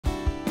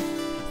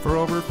For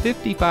over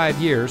 55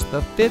 years, the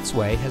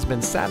Fitzway has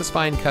been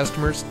satisfying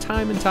customers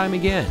time and time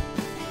again.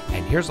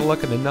 And here's a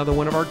look at another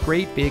one of our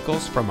great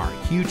vehicles from our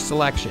huge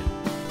selection.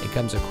 It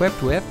comes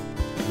equipped with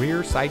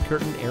rear side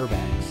curtain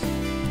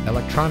airbags,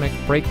 electronic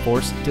brake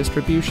force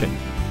distribution,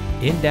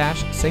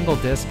 in-dash single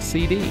disc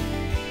CD,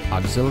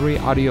 auxiliary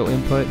audio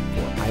input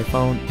for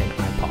iPhone and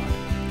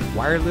iPod,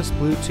 wireless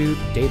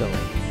Bluetooth data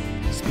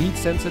link, speed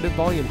sensitive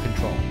volume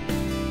control,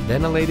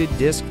 ventilated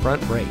disc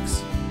front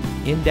brakes,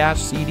 in-dash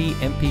CD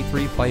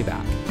MP3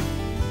 playback,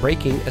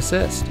 braking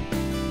assist,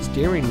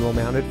 steering wheel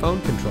mounted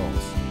phone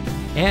controls,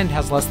 and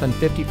has less than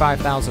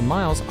 55,000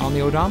 miles on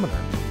the odometer.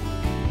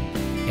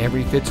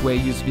 Every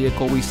Fitzway used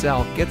vehicle we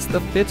sell gets the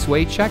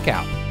Fitzway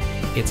checkout.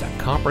 It's a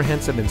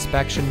comprehensive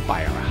inspection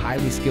by our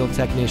highly skilled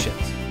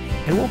technicians,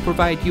 and we'll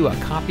provide you a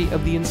copy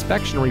of the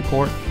inspection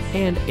report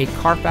and a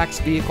Carfax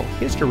vehicle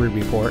history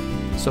report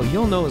so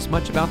you'll know as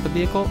much about the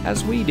vehicle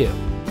as we do.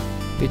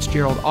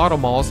 Fitzgerald Auto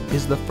Malls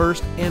is the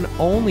first and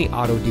only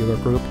auto dealer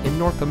group in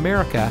North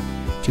America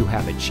to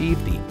have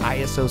achieved the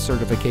ISO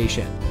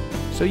certification,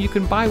 so you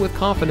can buy with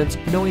confidence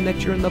knowing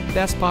that you're in the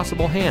best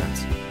possible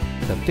hands.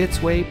 The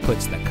Fitzway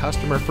puts the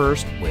customer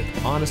first with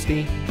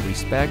honesty,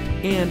 respect,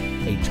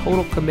 and a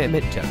total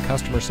commitment to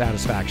customer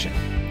satisfaction.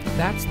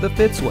 That's the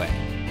Fitzway.